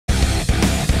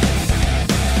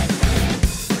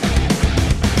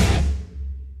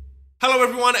Hello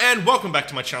everyone and welcome back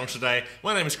to my channel today.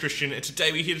 My name is Christian and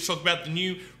today we're here to talk about the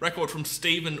new record from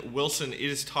Steven Wilson. It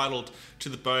is titled To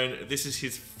The Bone. This is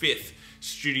his 5th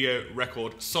studio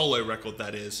record, solo record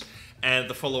that is, and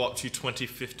the follow-up to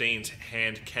 2015's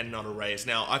Hand Cannot Erase.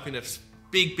 Now, I've been a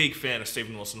big fan of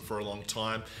Steven Wilson for a long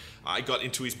time. I got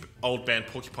into his old band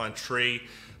Porcupine Tree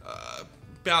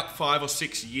about 5 or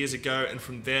 6 years ago, and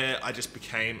from there I just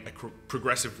became a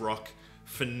progressive rock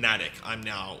fanatic. I'm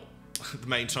now the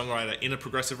main songwriter in a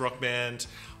progressive rock band.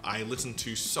 I listen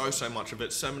to so much of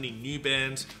it, so many new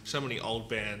bands, so many old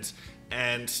bands,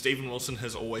 and Steven Wilson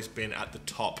has always been at the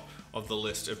top of the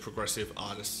list of progressive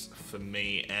artists for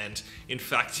me. And in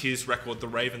fact, his record, The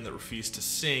Raven That Refused to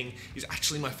Sing, is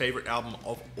actually my favorite album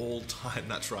of all time.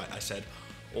 That's right, I said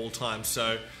all time.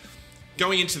 So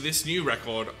going into this new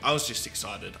record, I was just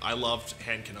excited. I loved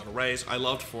Hand Cannot Erase. I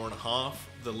loved 4.5,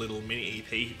 the little mini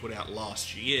EP he put out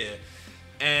last year.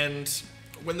 And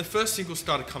when the first single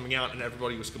started coming out and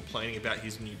everybody was complaining about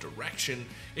his new direction,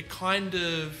 it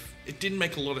didn't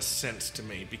make a lot of sense to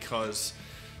me, because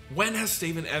when has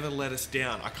Steven ever let us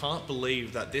down? I can't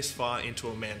believe that this far into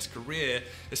a man's career,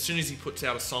 as soon as he puts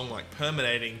out a song like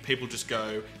Permanating, people just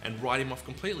go and write him off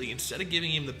completely instead of giving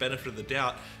him the benefit of the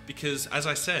doubt, because as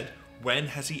I said, when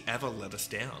has he ever let us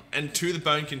down? And To The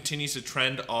Bone continues the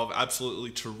trend of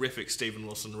absolutely terrific Steven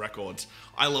Wilson records.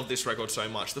 I love this record so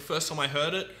much. The first time I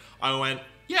heard it, I went,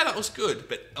 yeah, that was good.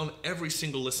 But on every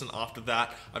single listen after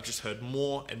that, I've just heard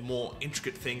more and more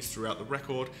intricate things throughout the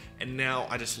record, and now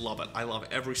I just love it. I love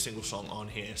every single song on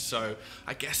here. So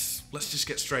I guess let's just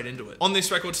get straight into it. On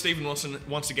this record, Steven Wilson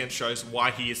once again shows why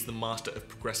he is the master of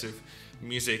progressive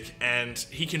music, and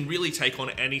he can really take on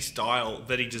any style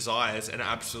that he desires and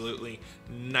absolutely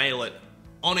nail it.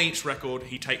 On each record,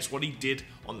 he takes what he did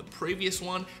on the previous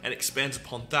one and expands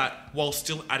upon that while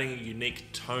still adding a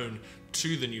unique tone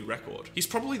to the new record. He's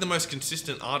probably the most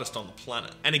consistent artist on the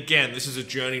planet. And again, this is a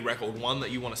journey record, one that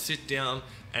you want to sit down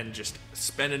and just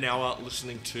spend an hour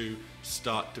listening to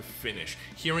start to finish.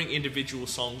 Hearing individual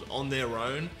songs on their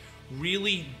own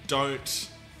really don't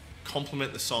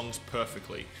complement the songs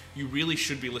perfectly. You really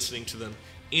should be listening to them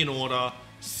in order,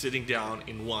 sitting down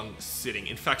in one sitting.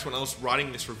 In fact, when I was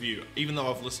writing this review, even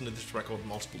though I've listened to this record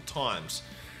multiple times,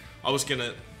 I was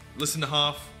gonna listen to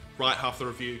half, write half the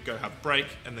review, go have a break,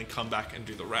 and then come back and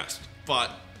do the rest.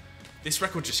 But this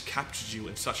record just captures you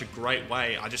in such a great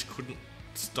way, I just couldn't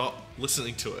stop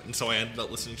listening to it, and so I ended up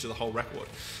listening to the whole record.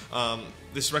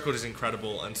 This record is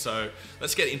incredible, and so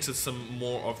let's get into some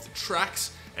more of the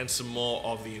tracks and some more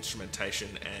of the instrumentation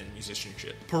and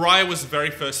musicianship. Pariah was the very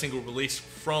first single released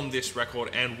from this record,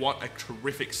 and what a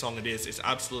terrific song it is. It's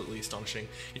absolutely astonishing.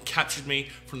 It captured me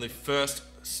from the first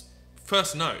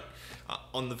note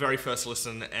on the very first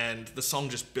listen, and the song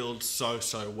just builds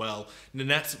so well.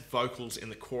 Nanette's vocals in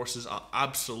the choruses are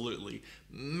absolutely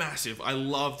massive. I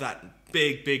love that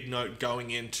big note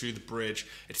going into the bridge.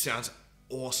 It sounds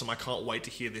awesome. I can't wait to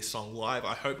hear this song live.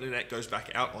 I hope Nanette goes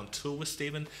back out on tour with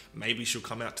Steven. Maybe she'll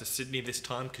come out to Sydney this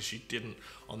time, because she didn't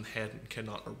on the Hand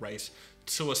Cannot Erase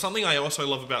tour. Something I also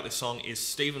love about this song is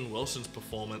Steven Wilson's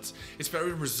performance. It's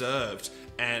very reserved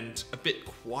and a bit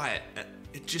quiet.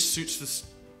 It just suits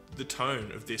the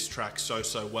tone of this track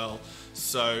so well.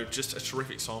 So just a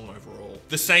terrific song overall.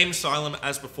 The Same Asylum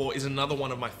as Before is another one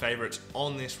of my favorites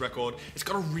on this record. It's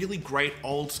got a really great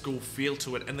old school feel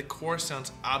to it, and the chorus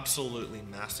sounds absolutely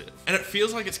massive. And it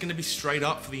feels like it's going to be straight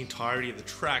up for the entirety of the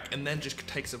track, and then just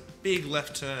takes a big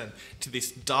left turn to this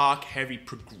dark, heavy,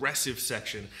 progressive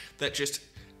section that just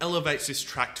elevates this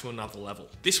track to another level.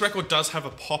 This record does have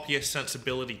a poppier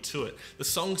sensibility to it. The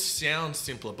songs sound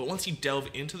simpler, but once you delve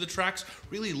into the tracks,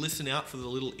 really listen out for the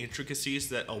little intricacies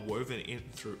that are woven in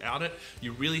throughout it,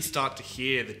 you really start to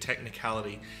hear the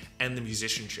technicality and the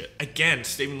musicianship. Again,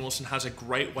 Steven Wilson has a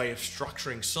great way of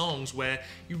structuring songs where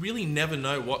you really never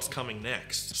know what's coming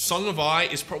next. Song of I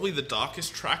is probably the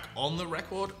darkest track on the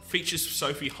record, features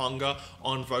Sophie Hunger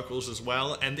on vocals as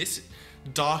well, and this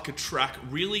darker track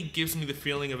really gives me the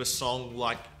feeling of a song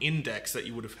like Index that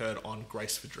you would have heard on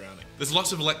Grace for Drowning. There's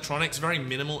lots of electronics, very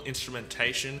minimal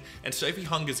instrumentation, and Sophie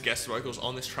Hunger's guest vocals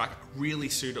on this track really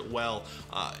suit it well.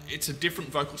 It's a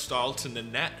different vocal style to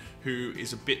Nanette, who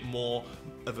is a bit more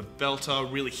of a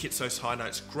belter, really hits those high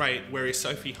notes great, whereas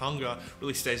Sophie Hunger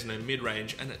really stays in her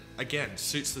mid-range, and it, again,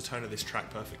 suits the tone of this track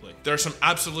perfectly. There are some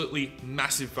absolutely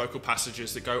massive vocal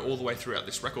passages that go all the way throughout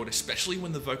this record, especially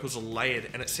when the vocals are layered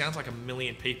and it sounds like a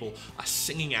million people are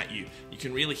singing at you. You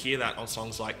can really hear that on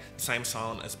songs like Same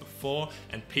Asylum as Before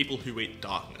and People Who Eat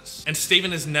Darkness. And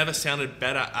Steven has never sounded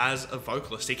better as a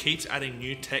vocalist. He keeps adding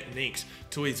new techniques,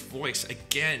 to his voice.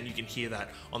 Again, you can hear that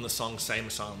on the song Same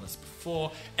Asylum as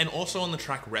Before, and also on the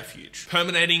track Refuge.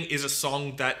 Permanating is a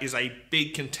song that is a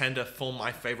big contender for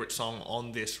my favorite song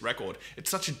on this record. It's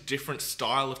such a different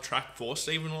style of track for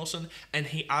Steven Wilson, and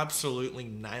he absolutely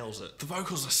nails it. The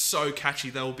vocals are so catchy,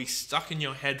 they will be stuck in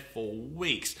your head for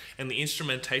weeks, and the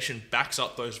instrumentation backs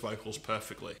up those vocals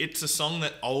perfectly. It's a song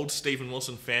that old Steven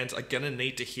Wilson fans are gonna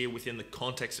need to hear within the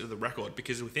context of the record,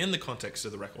 because within the context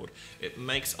of the record, it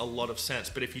makes a lot of sense,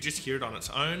 but if you just hear it on its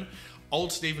own,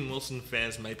 old Steven Wilson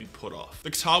fans may be put off. The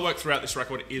guitar work throughout this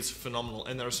record is phenomenal,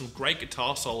 and there are some great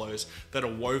guitar solos that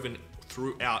are woven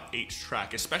throughout each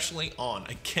track, especially on,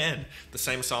 again, the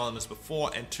Same Asylum as Before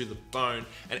and To the Bone,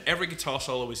 and every guitar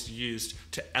solo is used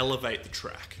to elevate the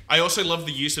track. I also love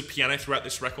the use of piano throughout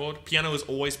this record. Piano has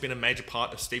always been a major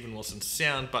part of Steven Wilson's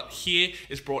sound, but here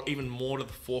it's brought even more to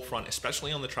the forefront,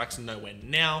 especially on the tracks Nowhere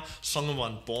Now, Song of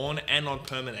Unborn, and on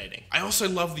Permanating. I also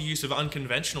love the use of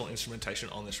unconventional instrumentation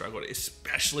on this record,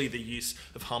 especially the use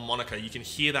of harmonica. You can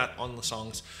hear that on the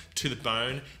songs To the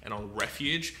Bone and on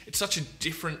Refuge. It's such a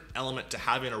different element to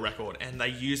have in a record, and they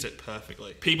use it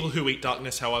perfectly. People Who Eat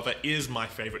Darkness, however, is my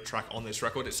favorite track on this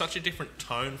record. It's such a different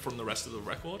tone from the rest of the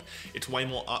record. It's way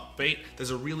more upbeat. There's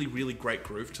a really, really great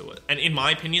groove to it. And in my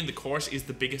opinion, the chorus is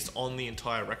the biggest on the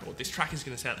entire record. This track is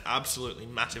going to sound absolutely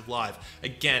massive live.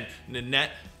 Again, Nanette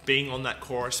being on that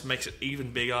chorus makes it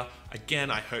even bigger.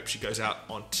 Again, I hope she goes out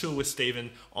on tour with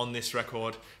Steven on this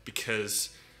record, because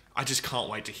I just can't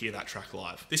wait to hear that track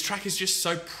live. This track is just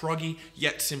so proggy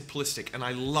yet simplistic, and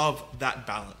I love that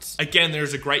balance. Again, there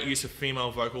is a great use of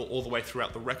female vocal all the way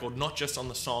throughout the record, not just on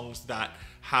the songs that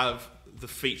have the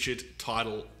featured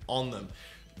title on them,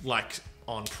 like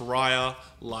on Pariah,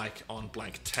 like on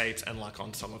Blank Tate, and like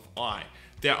on Song of I.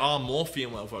 There are more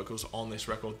female vocals on this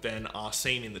record than are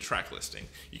seen in the track listing.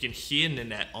 You can hear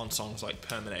Nanette on songs like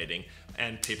Permanating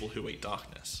and People Who Eat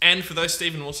Darkness. And for those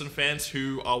Steven Wilson fans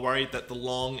who are worried that the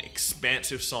long,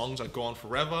 expansive songs are gone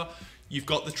forever, you've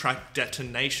got the track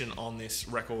Detonation on this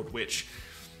record, which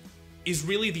is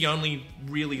really the only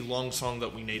really long song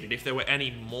that we needed. If there were any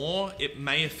more, it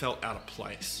may have felt out of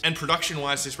place. And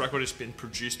production-wise, this record has been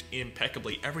produced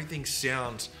impeccably. Everything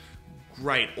sounds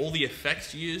great. All the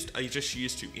effects used are just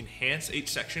used to enhance each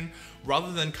section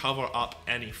rather than cover up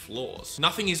any flaws.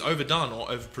 Nothing is overdone or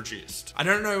overproduced. I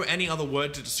don't know any other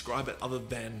word to describe it other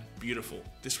than beautiful.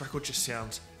 This record just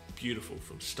sounds beautiful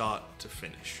from start to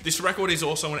finish. This record is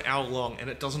also an hour long, and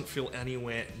it doesn't feel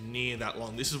anywhere near that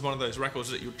long. This is one of those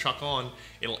records that you'll chuck on,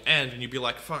 it'll end, and you'll be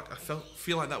like, fuck, I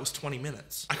feel like that was 20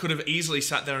 minutes. I could have easily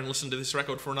sat there and listened to this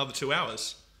record for another 2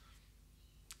 hours.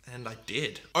 And I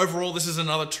did. Overall, this is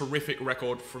another terrific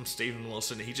record from Steven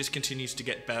Wilson. He just continues to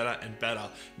get better and better.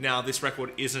 Now, this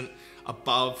record isn't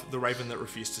above The Raven That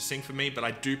Refused to Sing for me, but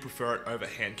I do prefer it over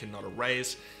Hand Cannot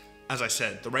Erase. As I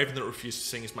said, The Raven That Refused to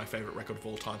Sing is my favorite record of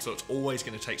all time, so it's always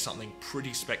going to take something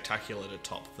pretty spectacular to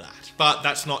top that. But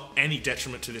that's not any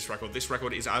detriment to this record. This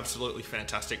record is absolutely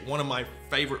fantastic. One of my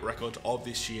favorite records of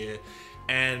this year,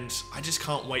 and I just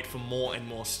can't wait for more and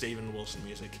more Steven Wilson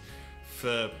music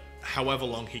for however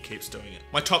long he keeps doing it.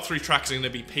 My top 3 tracks are going to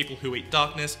be People Who Eat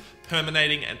Darkness,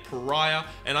 Permanating, and Pariah,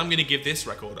 and I'm going to give this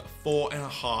record a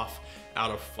 4.5 out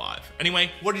of 5.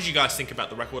 Anyway, what did you guys think about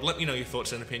the record? Let me know your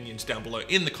thoughts and opinions down below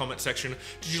in the comment section.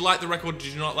 Did you like the record?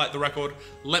 Did you not like the record?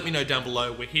 Let me know down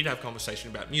below. We're here to have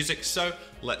conversation about music, so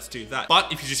let's do that.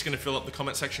 But if you're just going to fill up the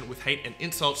comment section with hate and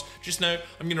insults, just know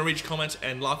I'm going to read your comments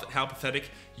and laugh at how pathetic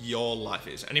your life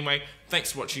is. Anyway,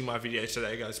 thanks for watching my video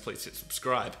today, guys. Please hit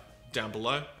subscribe down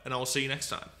below, and I will see you next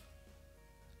time.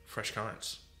 Fresh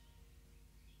Currents.